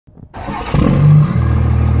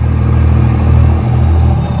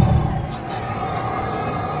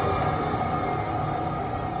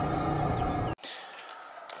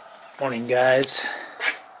Morning, guys.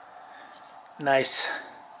 Nice,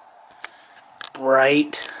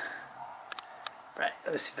 bright.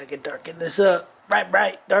 Let's see if I can darken this up.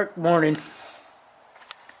 Bright, dark morning.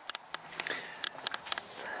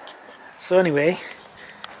 So anyway,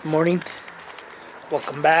 morning.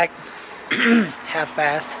 Welcome back. Half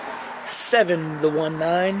fast.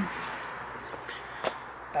 7-19.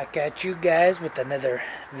 Back at you guys with another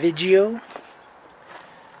video.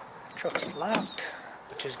 Truck's locked,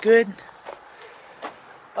 which is good.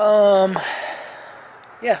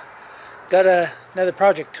 Yeah, got another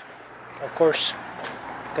project, of course,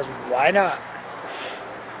 because why not?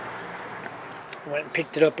 Went and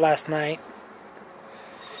picked it up last night.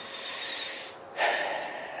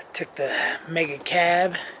 Took the mega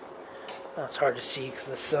cab. Well, it's hard to see because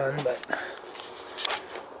of the sun, but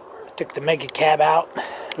took the mega cab out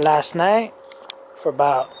last night for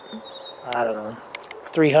about, I don't know,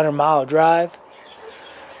 300-mile drive.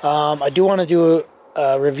 I do want to do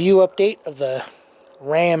a review update of the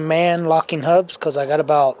Ram Man locking hubs because I got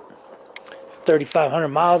about 3,500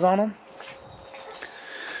 miles on them.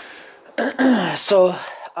 So,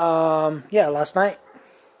 yeah, last night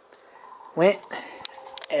went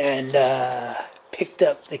and picked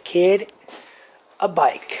up the kid a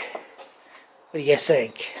bike. What do you guys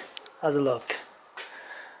think? How's it look?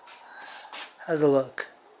 How's it look?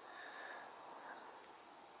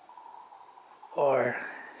 Or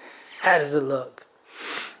how does it look?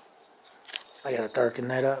 I gotta darken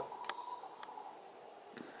that up.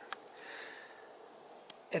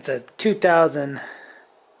 It's a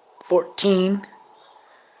 2014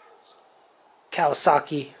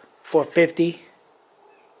 Kawasaki 450.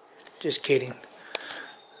 Just kidding.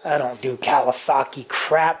 I don't do Kawasaki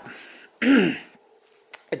crap.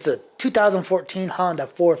 It's a 2014 Honda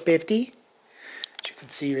 450. As you can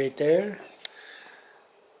see right there.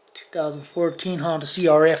 2014 Honda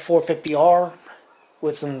CRF 450R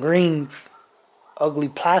with some green ugly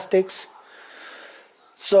plastics.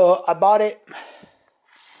 So I bought it.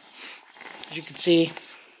 As you can see,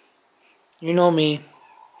 you know me,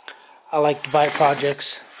 I like to buy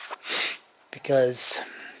projects because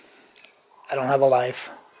I don't have a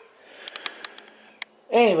life.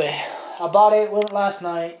 Anyway, I bought it, went last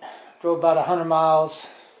night, drove about 100 miles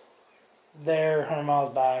there, 100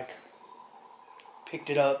 miles back,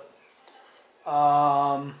 picked it up.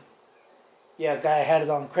 Yeah, a guy had it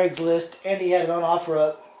on Craigslist, and he had it on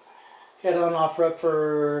OfferUp. He had it on OfferUp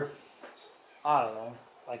for, I don't know,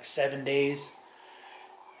 like 7 days.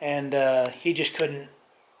 And he just couldn't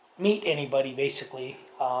meet anybody, basically.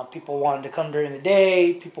 People wanted to come during the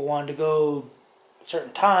day, people wanted to go at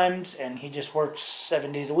certain times, and he just works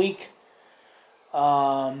 7 days a week.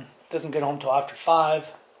 Doesn't get home till after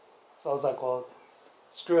 5. So I was like, well,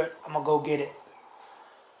 screw it, I'm going to go get it.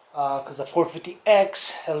 Because the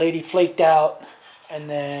 450X, the lady flaked out, and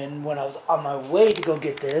then when I was on my way to go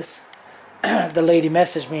get this, the lady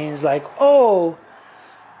messaged me and was like, oh,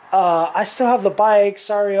 I still have the bike,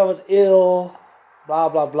 sorry I was ill, blah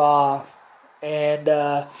blah blah.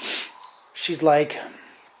 And she's like,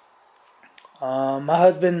 my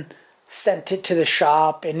husband sent it to the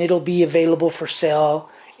shop and it'll be available for sale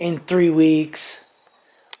in 3 weeks,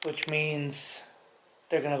 which means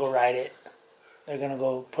they're gonna go ride it. They're going to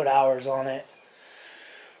go put hours on it.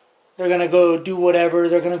 They're going to go do whatever.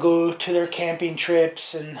 They're going to go to their camping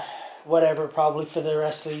trips and whatever probably for the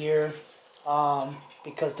rest of the year.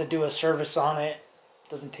 Because to do a service on it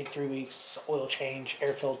doesn't take 3 weeks. Oil change,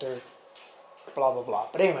 air filter, blah, blah, blah.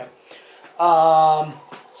 But anyway.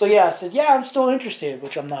 So yeah, I said, yeah, I'm still interested,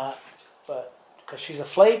 which I'm not. But because she's a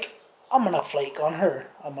flake, I'm going to flake on her.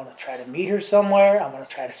 I'm going to try to meet her somewhere. I'm going to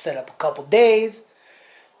try to set up a couple days.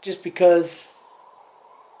 Just because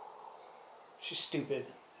she's stupid,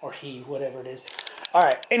 or he, whatever it is.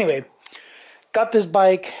 Alright, anyway, got this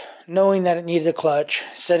bike knowing that it needed a clutch.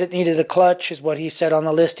 Said it needed a clutch is what he said on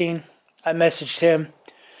the listing. I messaged him,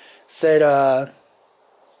 said,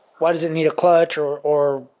 why does it need a clutch,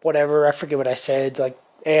 or whatever. I forget what I said. Like,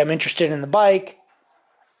 hey, I'm interested in the bike,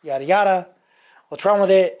 yada yada. What's wrong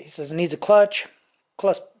with it? He says it needs a clutch.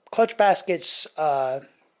 Clutch basket's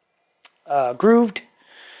grooved.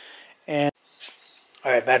 And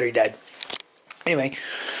alright, battery died. Anyway,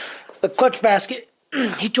 the clutch basket,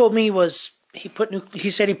 he told me he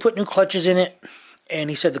said he put new clutches in it, and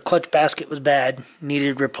he said the clutch basket was bad,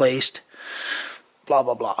 needed replaced, blah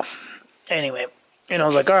blah blah. Anyway, and I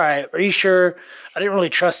was like, alright, are you sure? I didn't really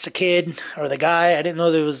trust the kid or the guy. I didn't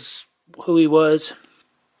know there was who he was.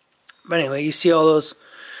 But anyway, you see all those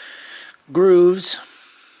grooves.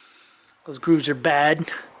 Those grooves are bad.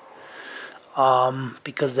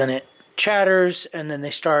 Because then it chatters and then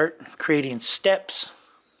they start creating steps.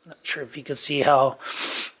 Not sure if you can see how,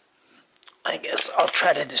 I guess I'll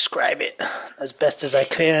try to describe it as best as I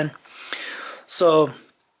can. So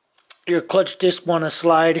your clutch disc want to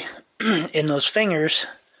slide in those fingers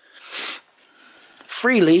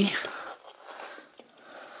freely.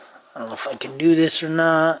 I don't know if I can do this or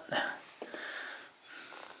not.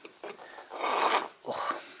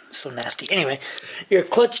 Oh, so nasty. Anyway, your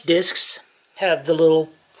clutch discs have the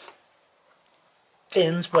little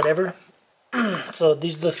fins, whatever. So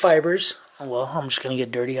these are the fibers. Oh, well, I'm just gonna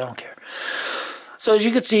get dirty. I don't care. So as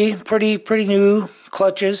you can see, pretty new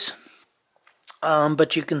clutches.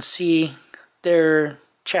 But you can see they're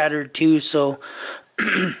chattered too. So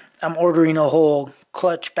I'm ordering a whole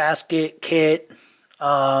clutch basket kit.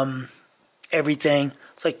 Everything.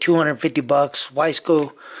 It's like $250.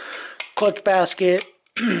 Wiseco clutch basket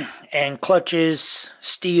and clutches,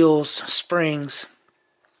 steels, springs.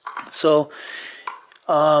 So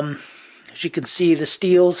as you can see, the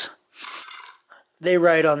steels, they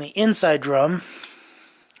ride on the inside drum.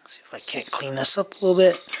 Let's see if I can't clean this up a little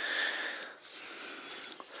bit.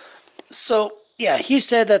 So yeah, he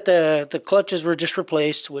said that the clutches were just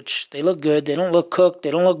replaced, which they look good. They don't look cooked.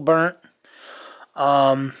 They don't look burnt.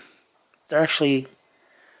 They're actually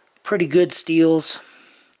pretty good steels.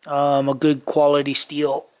 A good quality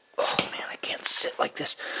steel. Oh man, I can't sit like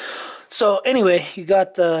this. So anyway, you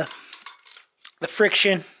got the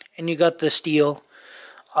friction and you got the steel.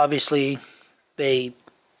 Obviously, they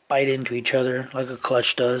bite into each other like a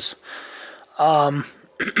clutch does. But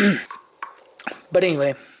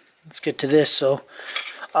anyway, let's get to this. So,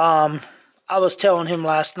 I was telling him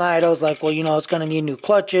last night, I was like, well, you know, it's going to need new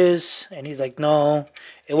clutches. And he's like, no,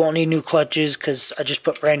 it won't need new clutches because I just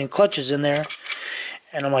put brand new clutches in there.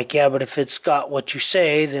 And I'm like, yeah, but if it's got what you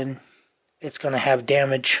say, then it's going to have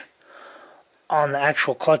damage on the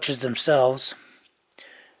actual clutches themselves.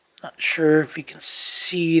 Not sure if you can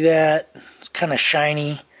see that. It's kind of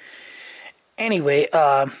shiny. Anyway,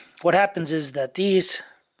 what happens is that these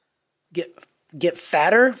get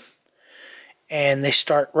fatter and they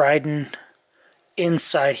start riding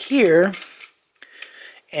inside here,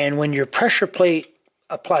 and when your pressure plate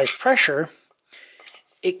applies pressure,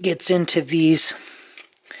 it gets into these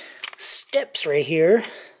steps right here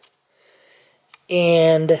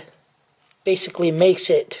and basically makes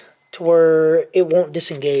it to where it won't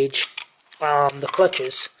disengage the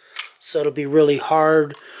clutches. So it'll be really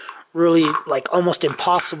hard, really like almost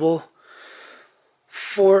impossible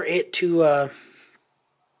for it to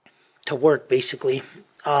work basically.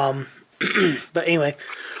 But anyway,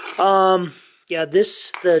 yeah,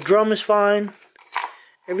 the drum is fine.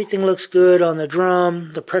 Everything looks good on the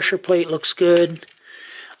drum. The pressure plate looks good.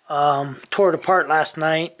 Tore it apart last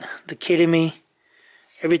night. The kidding me?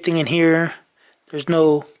 Everything in here. There's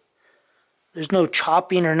no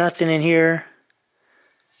chopping or nothing in here.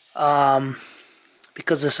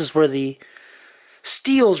 Because this is where the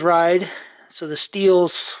steels ride. So the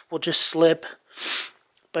steels will just slip.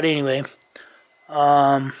 But anyway,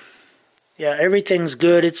 yeah, everything's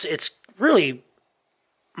good. It's really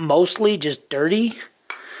mostly just dirty.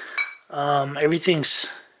 Everything's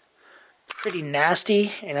pretty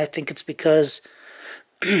nasty, and I think it's because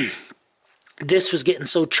this was getting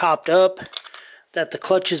so chopped up that the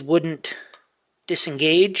clutches wouldn't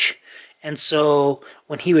disengage, and so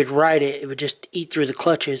when he would ride it, it would just eat through the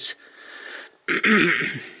clutches.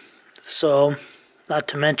 So, not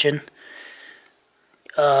to mention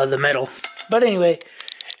the metal. But anyway,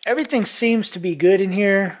 everything seems to be good in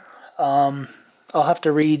here. I'll have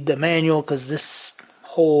to read the manual because this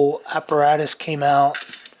whole apparatus came out,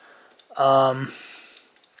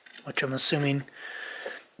 which I'm assuming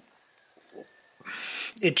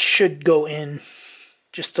it should go in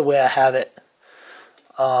just the way I have it,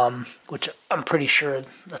 which I'm pretty sure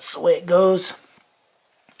that's the way it goes,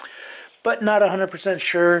 but not 100%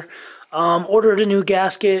 sure. Ordered a new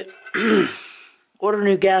gasket. Ordered a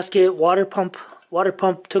new gasket. Water pump.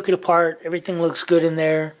 Took it apart. Everything looks good in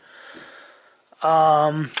there.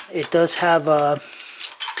 It does have a.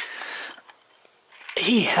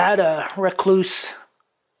 He had a recluse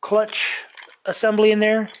clutch assembly in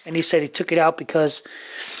there, and he said he took it out because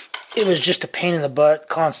it was just a pain in the butt,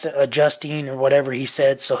 constant adjusting or whatever he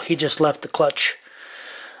said. So he just left the clutch,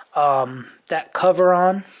 that cover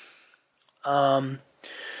on,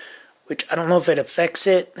 which I don't know if it affects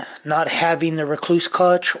it not having the recluse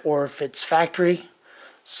clutch or if it's factory.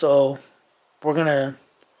 So we're gonna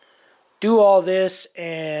do all this,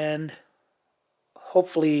 and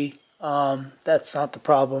hopefully that's not the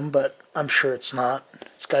problem, but I'm sure it's not.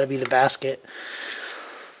 It's got to be the basket.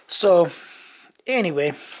 So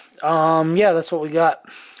anyway, yeah, that's what we got.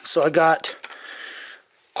 So I got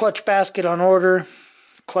clutch basket on order,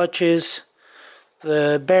 clutches.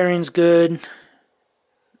 The bearing's good.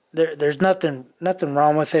 There's nothing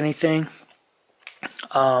wrong with anything.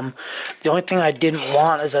 The only thing I didn't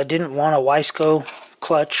want is I didn't want a Wiseco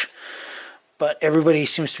clutch, but everybody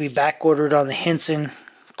seems to be back ordered on the Henson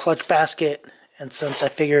clutch basket, and since I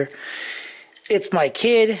figure it's my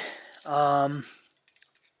kid,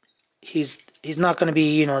 he's not going to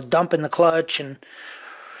be, dumping the clutch and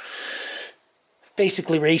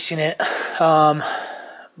basically racing it.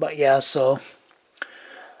 But yeah, so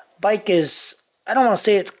bike is, I don't want to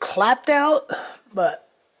say it's clapped out, but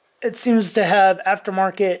it seems to have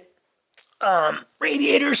aftermarket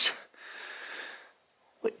radiators,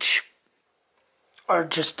 which are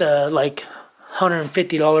just like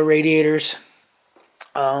 $150 radiators.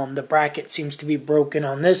 The bracket seems to be broken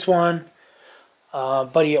on this one.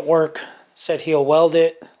 Buddy at work said he'll weld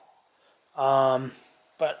it,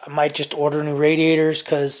 but I might just order new radiators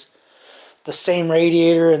because the same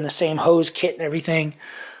radiator and the same hose kit and everything,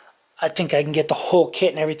 I think I can get the whole kit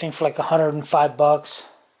and everything for like $105.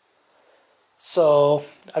 So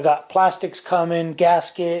I got plastics coming,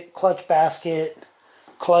 gasket, clutch basket,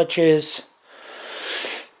 clutches.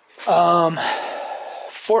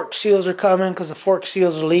 Fork seals are coming because the fork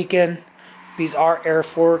seals are leaking. These are air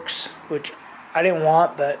forks, which I didn't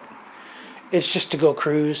want, but it's just to go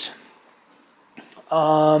cruise.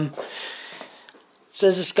 It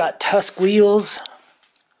says it's got Tusk wheels,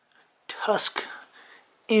 Tusk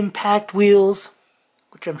impact wheels,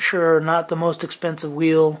 which I'm sure are not the most expensive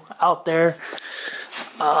wheel out there.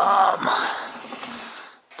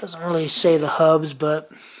 Doesn't really say the hubs, but,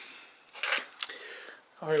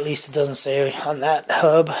 or at least it doesn't say on that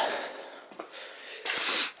hub.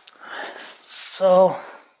 So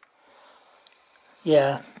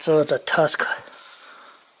yeah, so it's a Tusk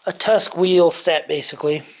wheel set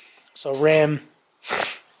basically. So rim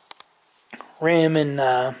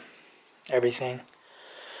and everything.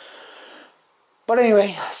 But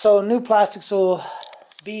anyway, so new plastics will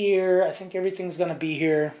be here. I think everything's gonna be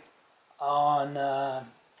here on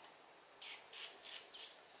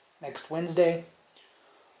next Wednesday.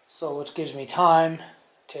 So which gives me time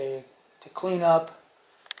to clean up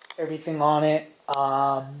everything on it.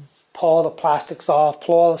 Pull all the plastics off,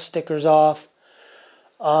 pull all the stickers off.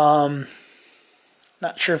 Not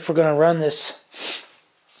sure if we're going to run this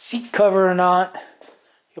seat cover or not.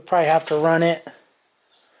 You'll probably have to run it.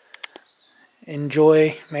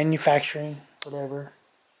 Enjoy manufacturing, whatever.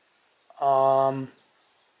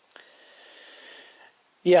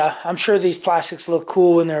 Yeah, I'm sure these plastics look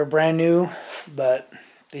cool when they're brand new, but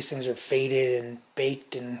these things are faded and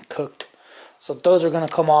baked and cooked. So those are going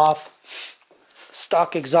to come off.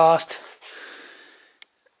 Stock exhaust.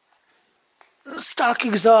 Stock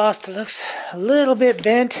exhaust looks a little bit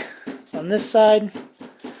bent on this side.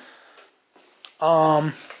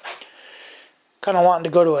 Kind of wanting to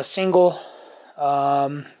go to a single.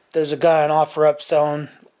 There's a guy on OfferUp selling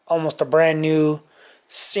almost a brand new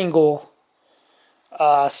single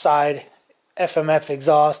side FMF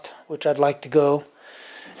exhaust, which I'd like to go.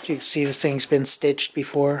 As you can see, this thing's been stitched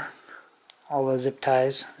before. All the zip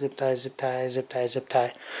ties, zip tie, zip tie, zip tie, zip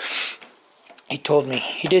tie. He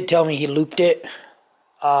did tell me he looped it,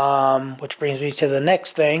 which brings me to the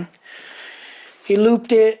next thing. He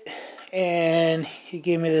looped it, and he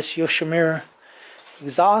gave me this Yoshimura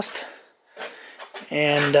exhaust,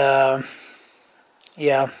 and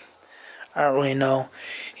yeah, I don't really know.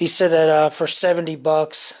 He said that for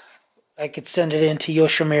 $70, I could send it into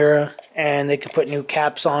Yoshimura, and they could put new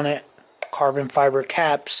caps on it, carbon fiber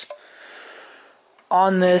caps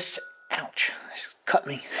on this. Ouch, cut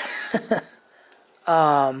me.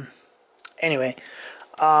 Anyway,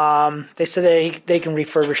 they said that they can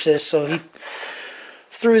refurbish this, so he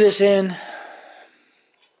threw this in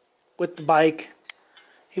with the bike.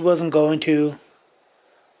 He wasn't going to,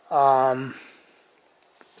 but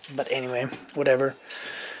anyway, whatever.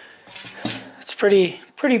 It's pretty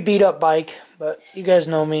beat up bike, but you guys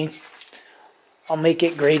know me. I'll make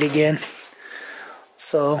it great again.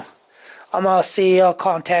 So I'll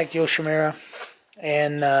contact Yoshimura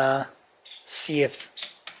and see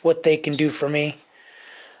what they can do for me.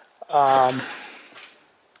 But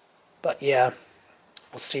yeah,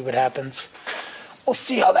 we'll see what happens. We'll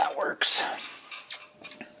see how that works.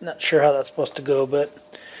 Not sure how that's supposed to go, but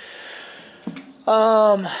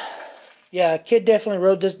yeah, kid definitely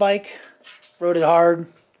rode this bike. Rode it hard,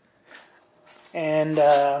 and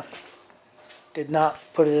did not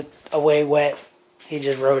put it away wet. He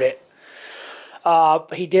just rode it.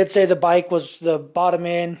 He did say the bike was the bottom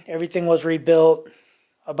end. Everything was rebuilt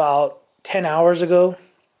about 10 hours ago.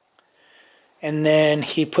 And then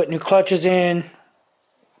he put new clutches in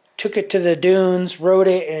took it to the dunes, rode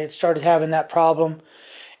it, and it started having that problem.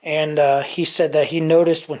 And he said that he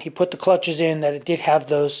noticed when he put the clutches in that it did have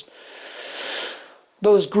those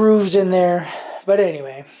grooves in there. But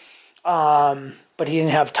anyway, but he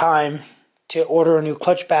didn't have time to order a new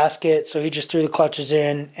clutch basket, so he just threw the clutches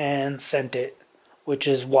in and sent it, which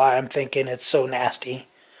is why I'm thinking it's so nasty.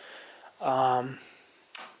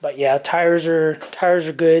 But yeah, tires are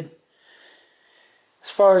good. As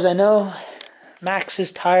far as I know,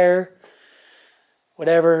 Max's tire,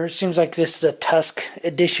 whatever. It seems like this is a Tusk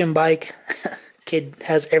edition bike. Kid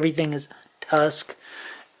has everything as Tusk.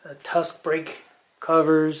 Tusk brake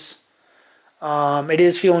covers. It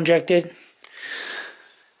is fuel injected.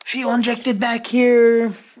 Fuel injected back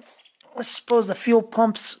here. Let's suppose the fuel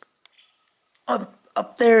pump's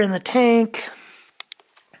up there in the tank.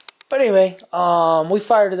 But anyway, we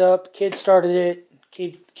fired it up. Kid started it.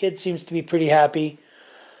 Kid seems to be pretty happy.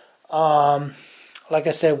 Like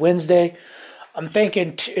I said, Wednesday. I'm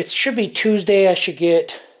thinking it should be Tuesday. I should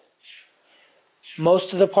get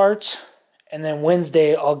most of the parts, and then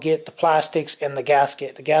Wednesday I'll get the plastics and the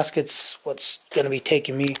gasket. The gasket's what's going to be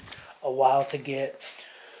taking me a while to get.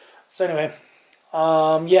 So anyway,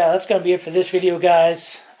 yeah, that's going to be it for this video,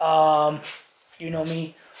 guys. You know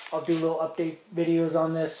me, I'll do little update videos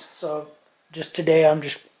on this. So just today I'm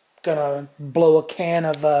just going to blow a can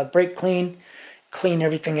of brake clean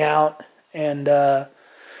everything out, and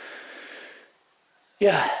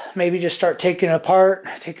yeah, maybe just start taking it apart,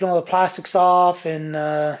 taking all the plastics off, and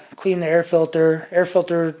clean the air filter. Air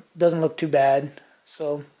filter doesn't look too bad,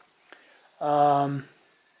 so probably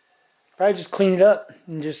just clean it up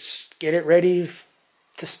and just get it ready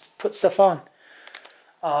to put stuff on.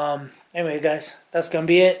 Anyway, guys, that's gonna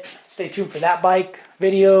be it. Stay tuned for that bike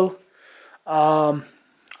video. I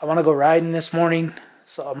want to go riding this morning,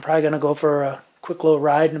 so I'm probably gonna go for a quick little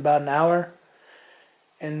ride in about an hour,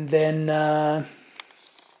 and then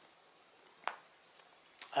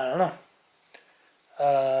I don't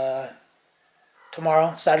know.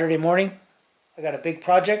 Tomorrow, Saturday morning, I got a big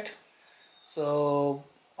project, so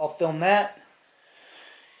I'll film that,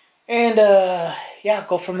 and yeah,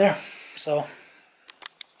 go from there. So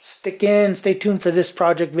stay tuned for this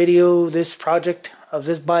project video, this project of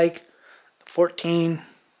this bike, 14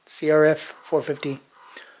 CRF 450.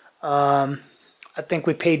 I think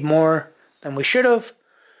we paid more than we should have,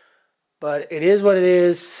 but it is what it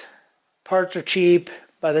is. Parts are cheap.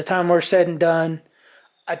 By the time we're said and done,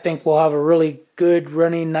 I think we'll have a really good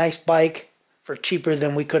running, nice bike for cheaper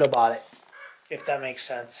than we could have bought it, if that makes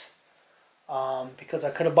sense. Because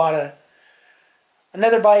I could have bought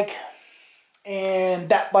another bike, and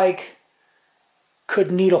that bike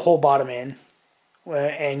could need a whole bottom end.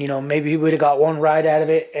 And, you know, maybe we would have got one ride out of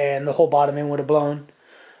it and the whole bottom end would have blown.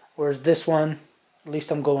 Whereas this one, at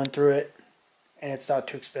least I'm going through it, and it's not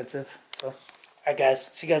too expensive. So, alright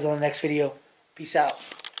guys, see you guys on the next video. Peace out.